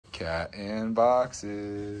cat in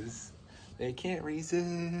boxes. They can't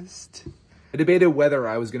resist. I debated whether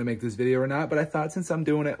I was gonna make this video or not, but I thought since I'm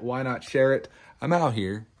doing it, why not share it? I'm out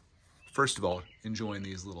here, first of all, enjoying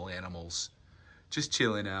these little animals. Just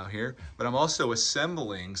chilling out here, but I'm also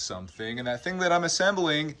assembling something, and that thing that I'm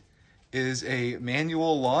assembling is a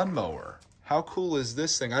manual lawnmower. How cool is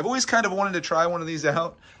this thing? I've always kind of wanted to try one of these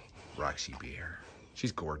out. Roxy Bear,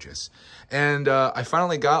 she's gorgeous. And I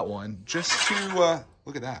finally got one just to,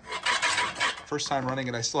 look at that. First time running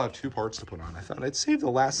it, I still have 2 parts to put on. I thought I'd save the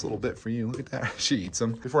last little bit for you. Look at that, she eats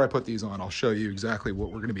them. Before I put these on, I'll show you exactly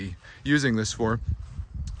what we're gonna be using this for.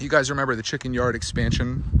 You guys remember the chicken yard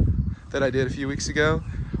expansion that I did a few weeks ago?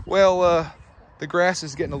 Well, the grass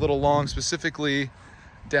is getting a little long, specifically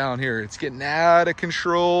down here. It's getting out of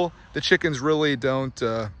control. The chickens really don't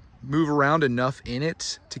move around enough in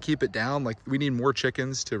it to keep it down. Like, we need more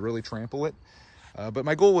chickens to really trample it. But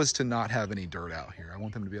my goal was to not have any dirt out here. I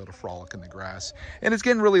want them to be able to frolic in the grass. And it's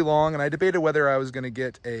getting really long, and I debated whether I was gonna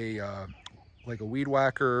get a like a weed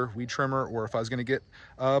whacker, weed trimmer, or if I was gonna get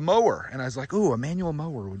a mower. And I was like, ooh, a manual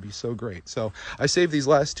mower would be so great. So I saved these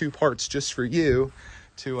last 2 parts just for you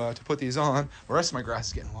to put these on. The rest of my grass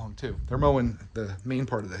is getting long too. They're mowing the main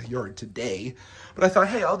part of the yard today. But I thought,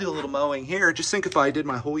 hey, I'll do a little mowing here. Just think if I did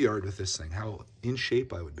my whole yard with this thing, how in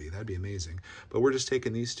shape I would be. That'd be amazing. But we're just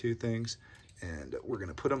taking these 2 things and we're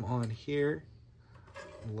gonna put them on here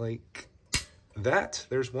like that.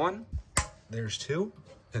 There's 1, there's 2.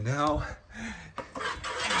 And now,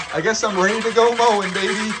 I guess I'm ready to go mowing,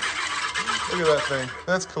 baby. Look at that thing.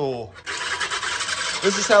 That's cool.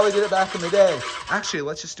 This is how we did it back in the day. Actually,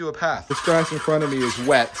 let's just do a path. This grass in front of me is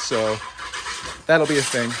wet, so that'll be a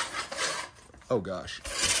thing. Oh, gosh.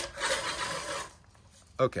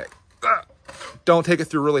 Okay. Don't take it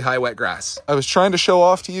through really high, wet grass. I was trying to show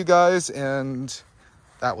off to you guys, and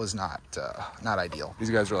that was not ideal. These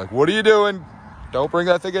guys are like, what are you doing? Don't bring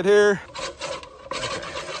that thing in here.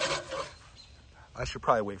 I should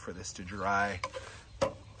probably wait for this to dry.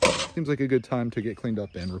 Seems like a good time to get cleaned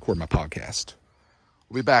up and record my podcast.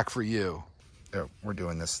 We'll be back for you. Oh, we're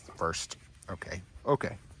doing this first. Okay.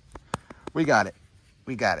 We got it.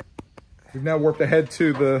 We've now warped ahead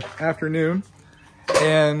to the afternoon,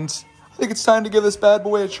 and I think it's time to give this bad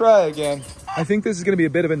boy a try again. I think this is gonna be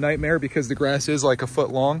a bit of a nightmare because the grass is like a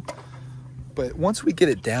foot long, but once we get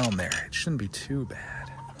it down there, it shouldn't be too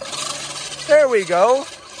bad. There we go.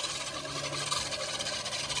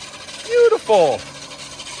 Beautiful.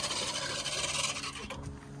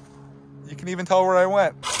 You can even tell where I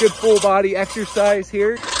went. Good full body exercise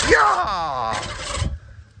here. Yeah!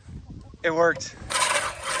 It worked.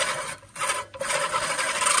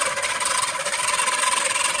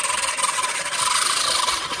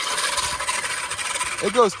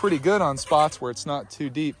 It goes pretty good on spots where it's not too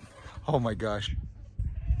deep. Oh my gosh.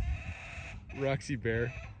 Roxy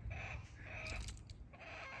Bear.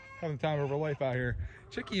 Having the time of her life out here.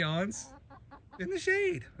 Chickions in the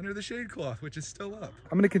shade, under the shade cloth, which is still up.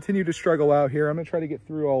 I'm gonna continue to struggle out here. I'm gonna try to get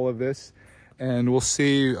through all of this, and we'll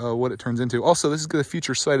see what it turns into. Also, this is the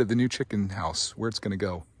future site of the new chicken house, where it's gonna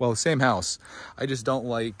go. Well, the same house. I just don't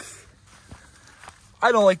like,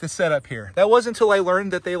 the setup here. That wasn't until I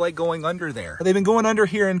learned that they like going under there. They've been going under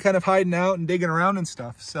here and kind of hiding out and digging around and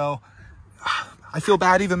stuff. So I feel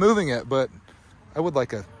bad even moving it, but I would like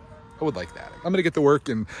that. I'm gonna get to work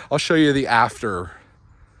and I'll show you the after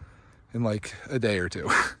in like a day or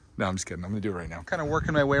 2. No, I'm just kidding. I'm gonna do it right now. Kind of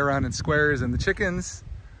working my way around in squares, and the chickens,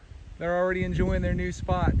 they're already enjoying their new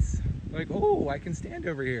spots. Like, oh, I can stand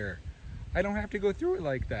over here. I don't have to go through it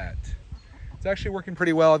like that. It's actually working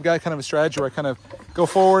pretty well. I've got kind of a strategy where I kind of go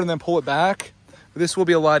forward and then pull it back. But this will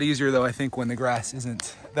be a lot easier though, I think, when the grass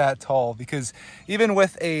isn't that tall, because even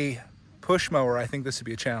with a push mower, I think this would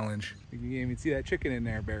be a challenge. You can even see that chicken in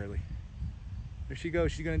there barely. There she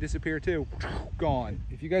goes. She's gonna disappear too. Gone.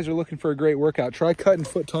 If you guys are looking for a great workout, try cutting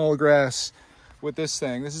foot tall grass with this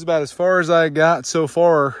thing. This is about as far as I got so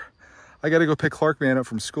far. I gotta go pick Clarkman up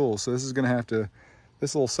from school, so this is gonna have to,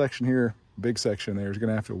 this little section here, big section there, is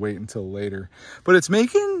gonna have to wait until later. But it's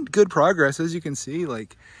making good progress, as you can see.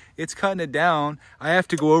 Like, it's cutting it down. I have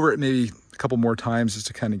to go over it maybe a couple more times just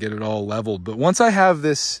to kind of get it all leveled. But once I have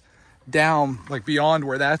this down, like beyond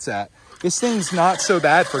where that's at, this thing's not so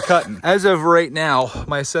bad for cutting. As of right now,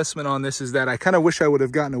 my assessment on this is that I kind of wish I would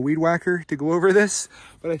have gotten a weed whacker to go over this,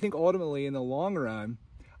 but I think ultimately in the long run,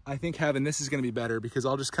 I think having this is gonna be better, because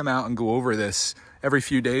I'll just come out and go over this every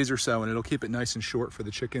few days or so, and it'll keep it nice and short for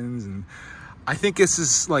the chickens. And I think this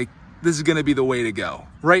is gonna be the way to go.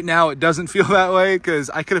 Right now, it doesn't feel that way,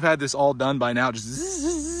 because I could have had this all done by now,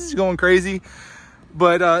 just going crazy.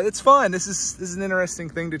 But it's fun. This is an interesting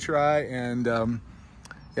thing to try, and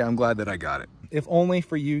Yeah, I'm glad that I got it. If only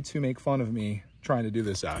for you to make fun of me trying to do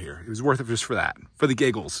this out here. It was worth it just for that. For the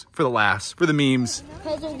giggles, for the laughs, for the memes.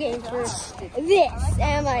 Puzzle game for this. And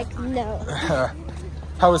I'm like, no.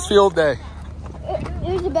 How was field day?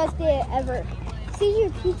 It was the best day ever. Caesar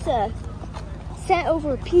Pizza sent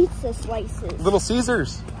over pizza slices. Little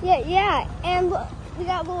Caesars. Yeah. And we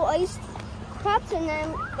got little iced cups, and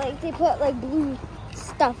then like they put like blue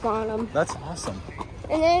stuff on them. That's awesome.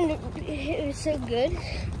 And then it was so good.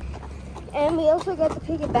 And we also got to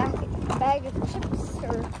pick a bag of chips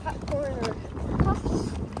or popcorn or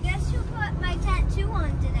puffs. Guess who put my tattoo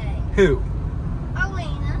on today? Who?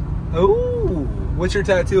 Elena. Oh, what's your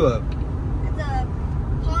tattoo of? It's a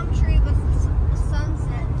palm tree with a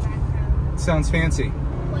sunset in the background. Sounds fancy.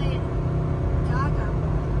 Playing Gaga,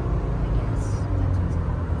 I guess. That's what it's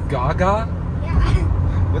called. Gaga?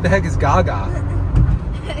 Yeah. What the heck is Gaga?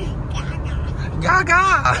 Gaga.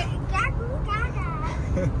 Gaga!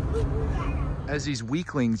 Gaga. As these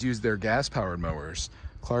weaklings use their gas-powered mowers,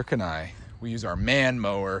 Clark and I, we use our man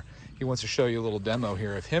mower. He wants to show you a little demo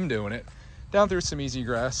here of him doing it down through some easy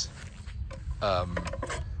grass.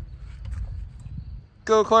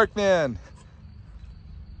 Go Clark man!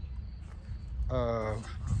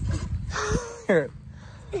 Here,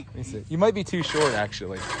 let me see. You might be too short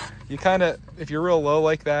actually. You kind of, if you're real low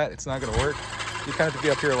like that, it's not gonna work. You kind of have to be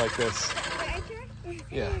up here like this.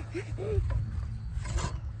 Yeah.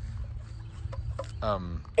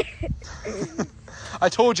 I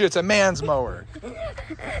told you it's a man's mower.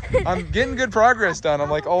 I'm getting good progress done. I'm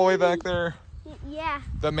like all the way back there. Yeah.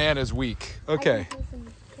 The man is weak. Okay. Some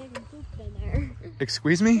chicken pooped in there.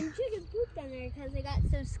 Excuse me? Some chicken pooped in there because they got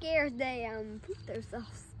so scared they pooped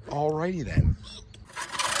themselves. Alrighty then.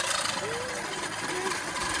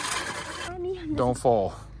 Don't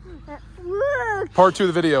fall. Look. Part 2 of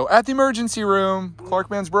the video. At the emergency room,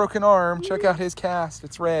 Clarkman's broken arm. Check out his cast.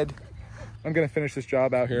 It's red. I'm gonna finish this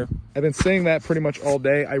job out here. I've been saying that pretty much all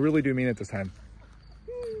day. I really do mean it this time.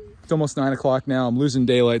 It's almost 9 o'clock now. I'm losing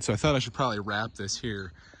daylight, so I thought I should probably wrap this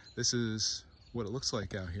here. This is what it looks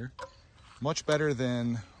like out here. Much better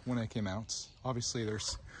than when I came out. Obviously,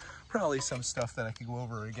 there's probably some stuff that I could go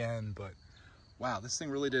over again, but wow, this thing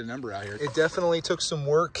really did a number out here. It definitely took some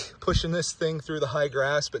work pushing this thing through the high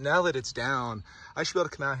grass, but now that it's down, I should be able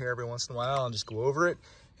to come out here every once in a while and just go over it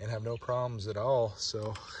and have no problems at all.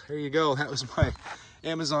 So there you go. That was my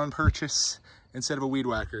Amazon purchase. Instead of a weed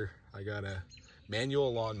whacker, I got a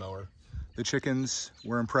manual lawnmower. The chickens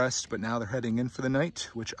were impressed, but now they're heading in for the night,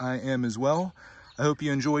 which I am as well. I hope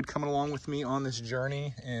you enjoyed coming along with me on this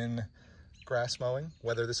journey in grass mowing.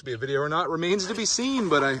 Whether this will be a video or not remains to be seen,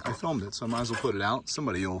 but I filmed it, so I might as well put it out.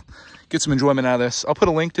 Somebody will get some enjoyment out of this. I'll put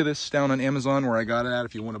a link to this down on Amazon where I got it at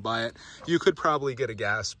if you want to buy it. You could probably get a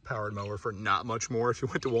gas-powered mower for not much more if you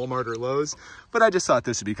went to Walmart or Lowe's, but I just thought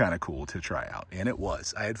this would be kind of cool to try out, and it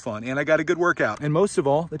was. I had fun, and I got a good workout. And most of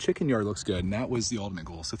all, the chicken yard looks good, and that was the ultimate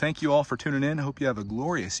goal. So thank you all for tuning in. I hope you have a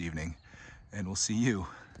glorious evening, and we'll see you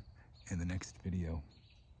in the next video.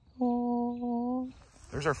 Aww.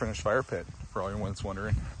 There's our finished fire pit, for all your ones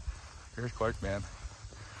wondering. Here's Clark, man.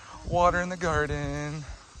 Water in the garden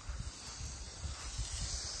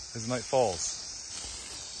as night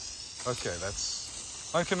falls. Okay,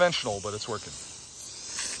 that's unconventional, but it's working.